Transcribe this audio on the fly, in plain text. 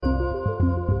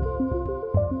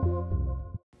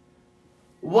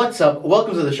What's up?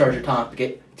 Welcome to the Charger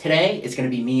Topic. Today it's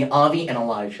going to be me, Avi, and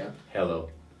Elijah. Hello.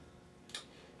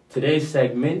 Today's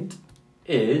segment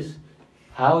is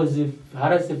how does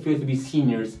it feel to be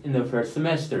seniors in the first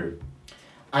semester?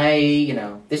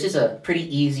 This is a pretty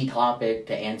easy topic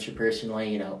to answer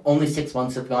personally. Only 6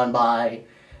 months have gone by,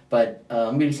 but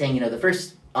I'm going to be saying,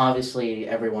 obviously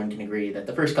everyone can agree that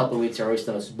the first couple of weeks are always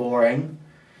the most boring,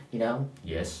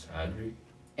 Yes, I agree.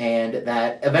 And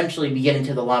that eventually we get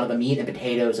into a lot of the meat and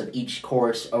potatoes of each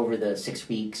course over the 6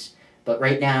 weeks. But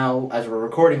right now, as we're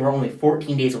recording, we're only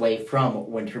 14 days away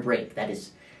from winter break. That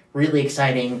is really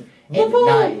exciting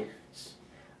and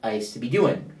nice to be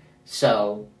doing.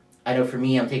 So, I know for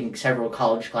me, I'm taking several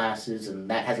college classes, and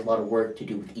that has a lot of work to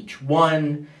do with each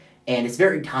one. And it's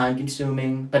very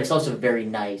time-consuming, but it's also very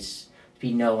nice to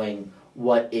be knowing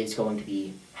what is going to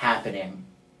be happening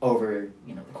over,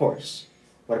 the course.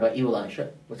 What about you,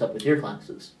 Elijah? What's up with your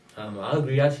classes? I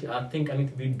agree. I think I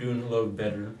need to be doing a little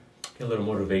better, get a little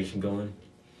motivation going.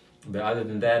 But other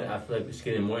than that, I feel like it's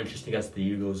getting more interesting as the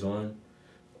year goes on.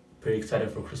 Pretty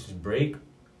excited for Christmas break.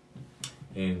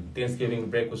 And Thanksgiving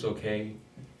break was okay.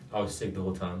 I was sick the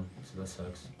whole time, so that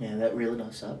sucks. Yeah, that really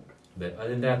does suck. But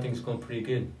other than that, I think it's going pretty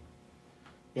good.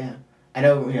 Yeah. I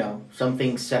know, some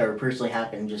things that are personally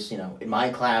happening just, in my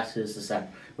classes is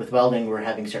that with welding we're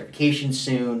having certification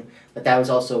soon, but that was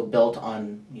also built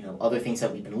on, other things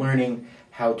that we've been learning,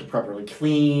 how to properly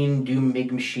clean, do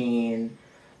MIG machine,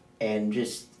 and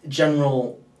just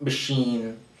general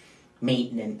machine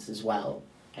maintenance as well.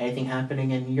 Anything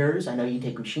happening in yours? I know you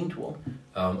take machine tool.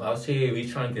 I'll say we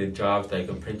trying to get jobs like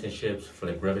apprenticeships for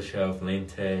like rubber shelf, lane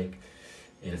tech,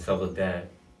 and stuff like that.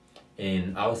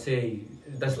 And I would say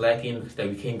that's lacking because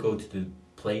we can't go to the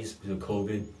place because of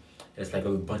COVID. It's like a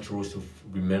bunch of rules to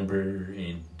remember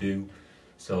and do.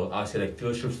 So I would say like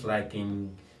field trips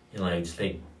lacking, and like just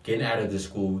like getting out of the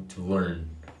school to learn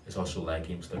is also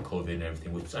lacking with like COVID and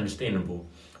everything, which is understandable.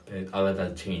 But I'll let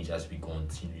that change as we go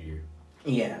into senior year.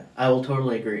 Yeah, I will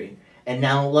totally agree. And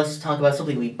now let's talk about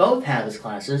something we both have as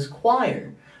classes,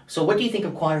 choir. So what do you think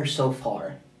of choir so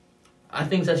far? I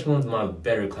think it's actually one of my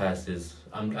better classes.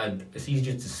 It's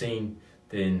easier to sing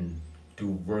than do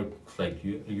work. Like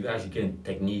you actually get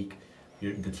technique.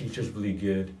 The teacher's really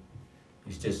good.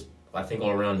 It's just, I think,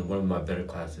 all around one of my better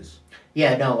classes.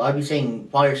 Yeah, no, I'd be saying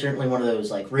choir is certainly one of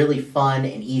those like really fun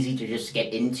and easy to just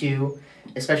get into,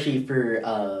 especially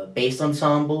for bass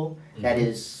ensemble. Mm-hmm. That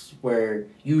is where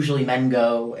usually men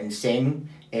go and sing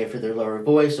for their lower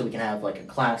voice, so we can have like a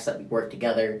class that we work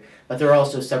together. But there are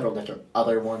also several different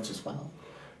other ones as well.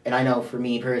 And I know for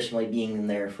me personally, being in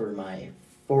there for my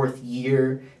 4th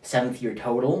year, 7th year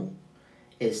total,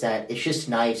 is that it's just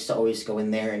nice to always go in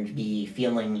there and be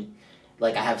feeling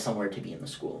like I have somewhere to be in the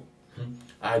school. Mm-hmm.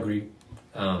 I agree.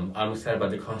 I'm excited about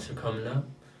the concert coming up,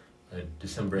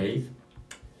 December 8th.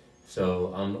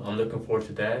 So I'm looking forward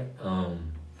to that.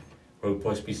 We're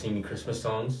supposed to be singing Christmas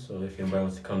songs, so if anybody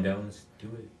wants to come down, let's do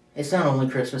it. It's not only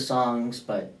Christmas songs,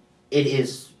 but it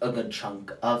is a good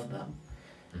chunk of them.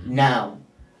 Mm-hmm. Now,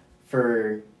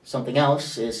 for something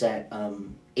else is that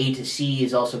A to C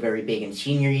is also very big in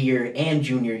senior year and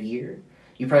junior year.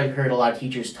 You probably heard a lot of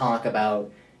teachers talk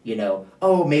about,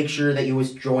 make sure that you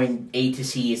always join A to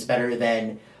C is better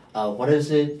than, what is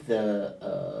it?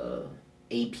 The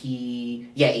AP?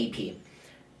 Yeah, AP.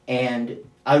 And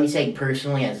I would be saying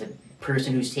personally, as a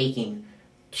person who's taking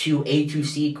 2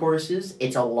 A2C courses,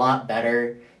 it's a lot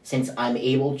better since I'm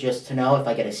able just to know if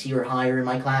I get a C or higher in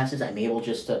my classes, I'm able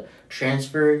just to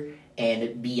transfer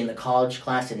and be in the college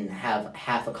class and have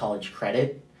half a college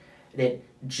credit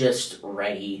just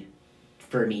ready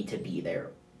for me to be there.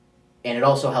 And it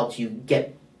also helps you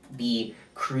get the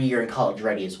career and college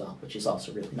ready as well, which is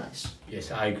also really nice. Yes,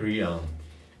 I agree.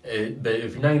 But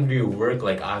if you're not going to do your work,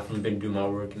 like I've been doing my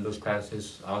work in those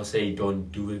classes, I would say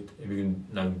don't do it if you're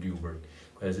not going to do your work.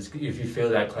 Because if you fail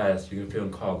that class, you're going to fail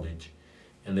in college.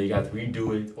 And then you got to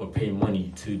redo it or pay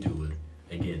money to do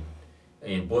it again.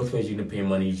 And both ways you're going to pay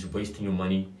money, you're just wasting your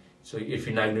money. So if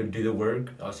you're not going to do the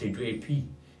work, I'll say do AP. If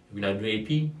you're not doing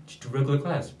AP, just do regular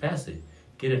class, pass it.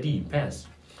 Get a D, pass.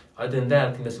 Other than that,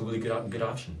 I think that's a really good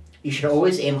option. You should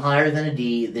always aim higher than a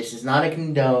D. This is not a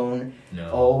condone.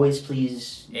 No. Always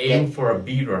please aim for a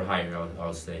B or higher,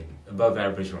 I'll say. Above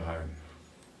average or higher.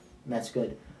 That's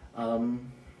good. I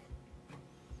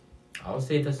would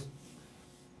say that's...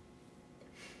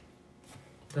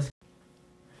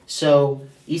 So,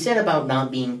 you said about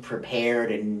not being prepared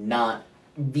and not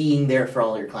being there for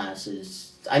all your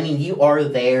classes. I mean, you are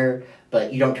there,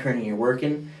 but you don't turn in your work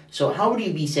in. So how would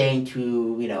you be saying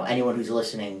to, anyone who's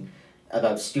listening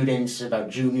about students, about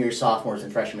juniors, sophomores,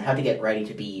 and freshmen, how to get ready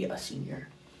to be a senior?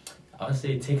 I'll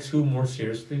say take school more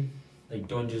seriously. Like,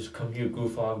 don't just come here,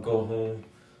 goof off, go home,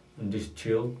 and just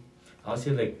chill. I'll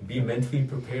say, like, be mentally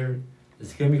prepared.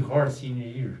 It's gonna be hard senior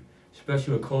year,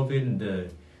 especially with COVID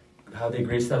and how the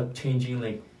grades start changing.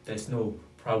 Like, there's no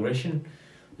progression.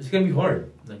 It's gonna be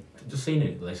hard. Like, just saying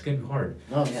it. Like, it's gonna be hard.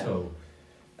 Oh yeah. So,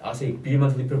 I'll say be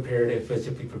mentally prepared and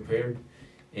physically prepared,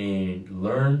 and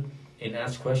learn and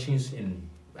ask questions and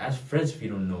ask friends if you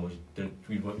don't know.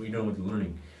 We don't know what you're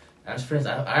learning. Ask friends.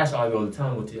 I ask Avi all the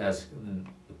time what to ask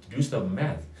to do stuff in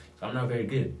math. So I'm not very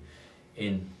good,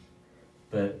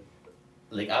 but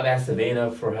like I've asked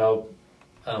Savannah for help.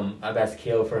 I've asked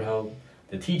Kale for help.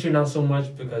 The teacher not so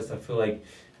much because I feel like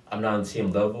I'm not on the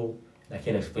same level. I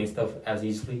can't explain stuff as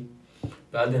easily.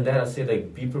 But other than that, I say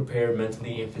like be prepared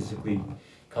mentally and physically.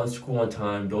 Come to school on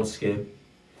time. Don't skip.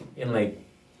 And like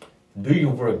do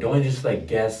your work. Don't just like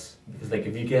guess, because like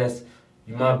if you guess,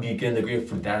 you might be getting the grade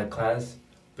for that class,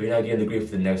 but you're not getting the grade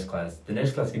for the next class. The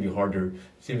next class is gonna be harder.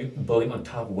 It's gonna be building on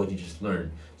top of what you just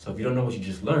learned. So if you don't know what you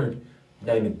just learned,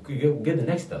 you're not gonna get the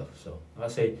next stuff. So I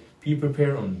say be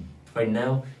prepared on right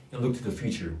now and look to the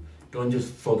future. Don't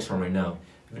just focus on right now.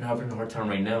 If you're having a hard time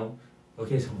right now,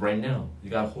 okay, so right now you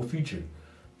got a whole future.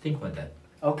 Think about that.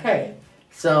 Okay,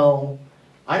 so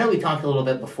I know we talked a little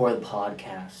bit before the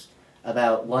podcast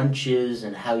about lunches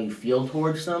and how you feel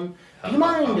towards them. Do you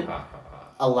mind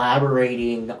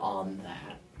elaborating on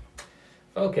that?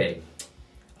 Okay,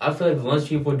 I feel like the lunch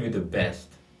people do the best.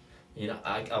 You know,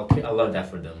 I love that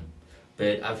for them.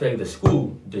 But I feel like the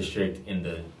school district and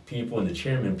the people and the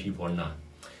chairman people are not.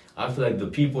 I feel like the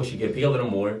people should get paid a little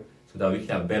more so that we can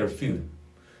have better food,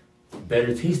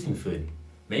 better tasting food.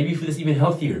 Maybe food that's even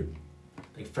healthier,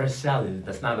 like fresh salad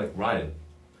that's not like rotten,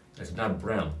 that's not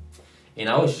brown. And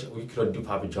I wish we could do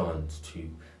Papa John's too,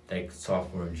 like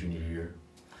sophomore and junior year.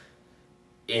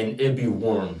 And it'd be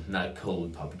warm, not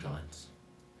cold Papa John's.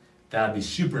 That'd be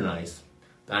super nice.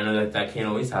 I know that can't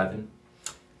always happen,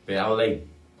 but I would like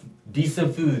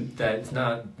decent food that's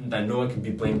not, that no one can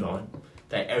be blamed on,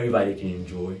 that everybody can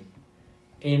enjoy,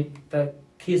 and that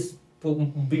kids will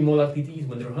be more likely to eat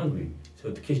when they're hungry. So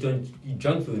if the kids don't eat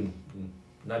junk food,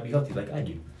 not be healthy like I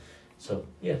do. So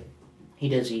yeah. He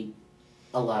does eat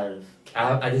a lot of...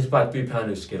 I just bought 3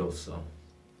 pounds of Skittles, so.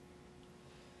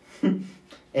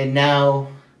 And now,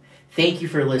 thank you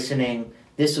for listening.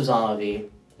 This was Avi.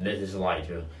 This is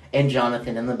Elijah. And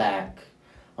Jonathan in the back.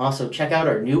 Also, check out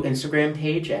our new Instagram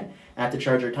page at the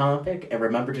Charger Topic, and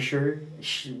remember to share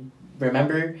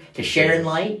and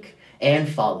like and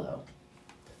follow.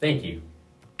 Thank you.